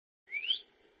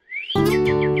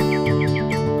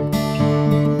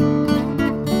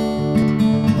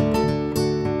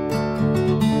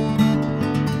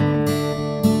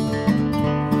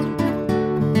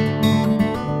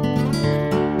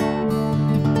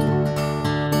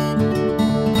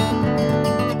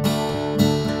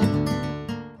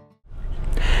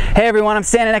Hey everyone, I'm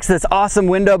standing next to this awesome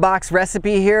window box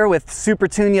recipe here with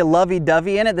Supertunia Lovie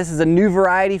Dovie in it. This is a new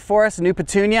variety for us, a new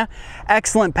Petunia.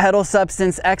 Excellent petal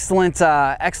substance,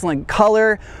 excellent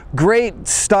color, great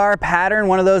star pattern,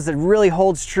 one of those that really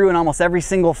holds true in almost every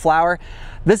single flower.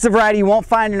 This is a variety you won't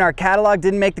find in our catalog.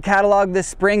 Didn't make the catalog this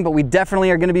spring, but we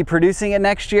definitely are going to be producing it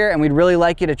next year, and we'd really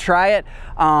like you to try it.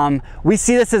 We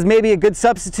see this as maybe a good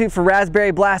substitute for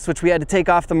Raspberry Blast, which we had to take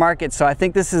off the market. So I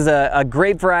think this is a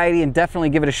great variety, and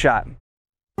definitely give it a shot.